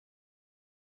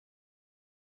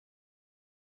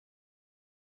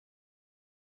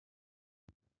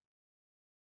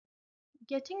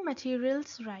Getting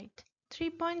materials right.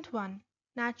 3.1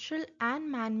 Natural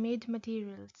and man-made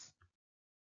materials.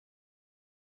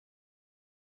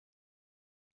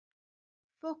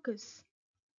 Focus.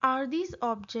 Are these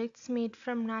objects made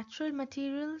from natural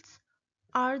materials?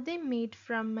 Are they made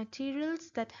from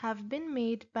materials that have been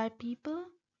made by people?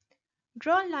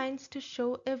 Draw lines to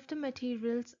show if the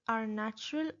materials are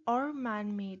natural or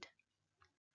man-made.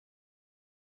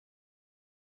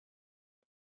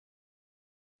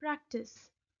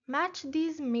 Practice. Match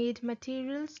these made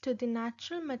materials to the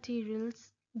natural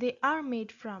materials they are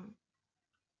made from.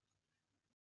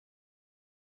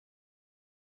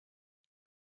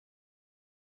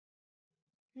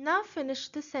 Now finish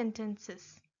the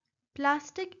sentences.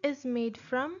 Plastic is made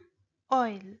from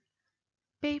oil.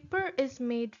 Paper is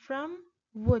made from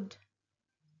wood.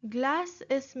 Glass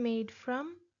is made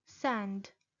from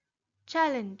sand.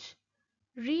 Challenge.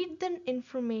 Read the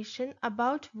information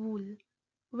about wool.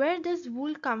 Where does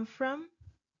wool come from?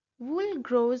 Wool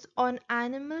grows on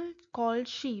animal called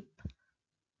sheep.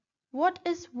 What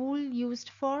is wool used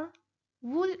for?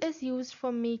 Wool is used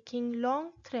for making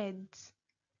long threads.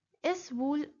 Is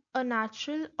wool a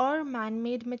natural or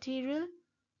man-made material?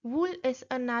 Wool is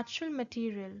a natural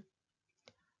material.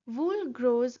 Wool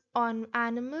grows on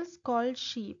animals called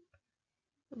sheep.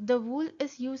 The wool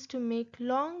is used to make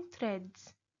long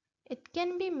threads. It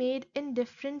can be made in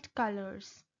different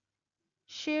colors.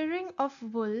 Shearing of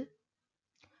wool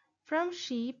from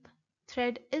sheep,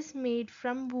 thread is made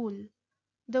from wool.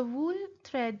 The wool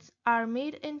threads are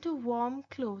made into warm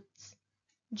clothes.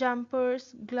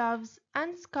 Jumpers, gloves,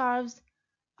 and scarves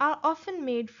are often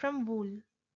made from wool.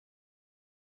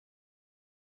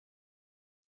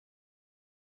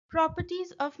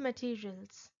 Properties of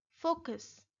materials.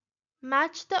 Focus.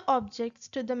 Match the objects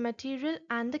to the material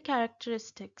and the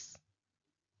characteristics.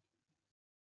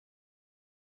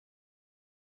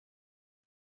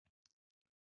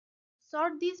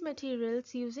 Sort these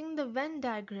materials using the Venn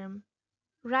diagram.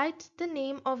 Write the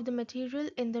name of the material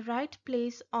in the right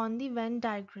place on the Venn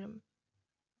diagram.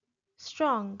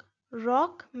 Strong: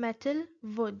 rock, metal,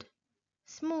 wood.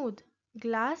 Smooth: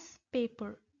 glass,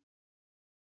 paper.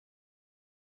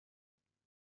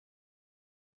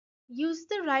 Use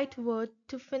the right word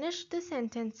to finish the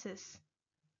sentences.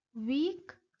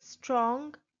 Weak,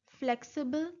 strong,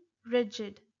 flexible,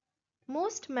 rigid.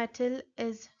 Most metal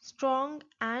is strong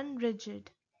and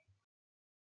rigid.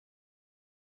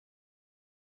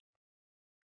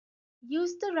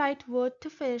 Use the right word to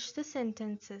finish the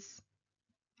sentences.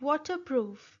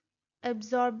 Waterproof,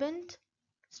 absorbent,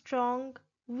 strong,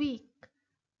 weak.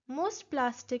 Most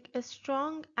plastic is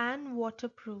strong and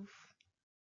waterproof.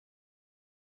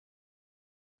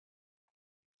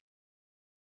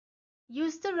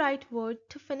 Use the right word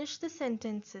to finish the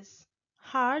sentences.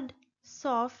 Hard,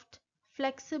 soft,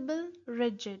 flexible,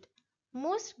 rigid.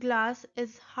 Most glass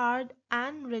is hard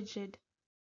and rigid.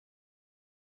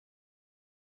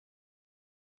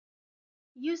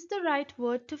 Use the right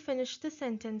word to finish the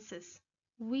sentences.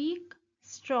 Weak,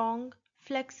 strong,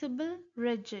 flexible,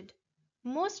 rigid.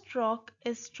 Most rock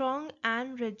is strong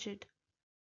and rigid.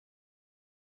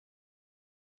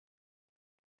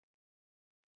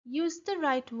 Use the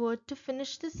right word to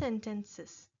finish the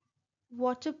sentences.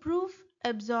 Waterproof,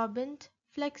 absorbent,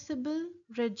 flexible,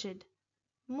 rigid.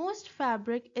 Most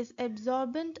fabric is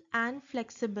absorbent and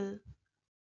flexible.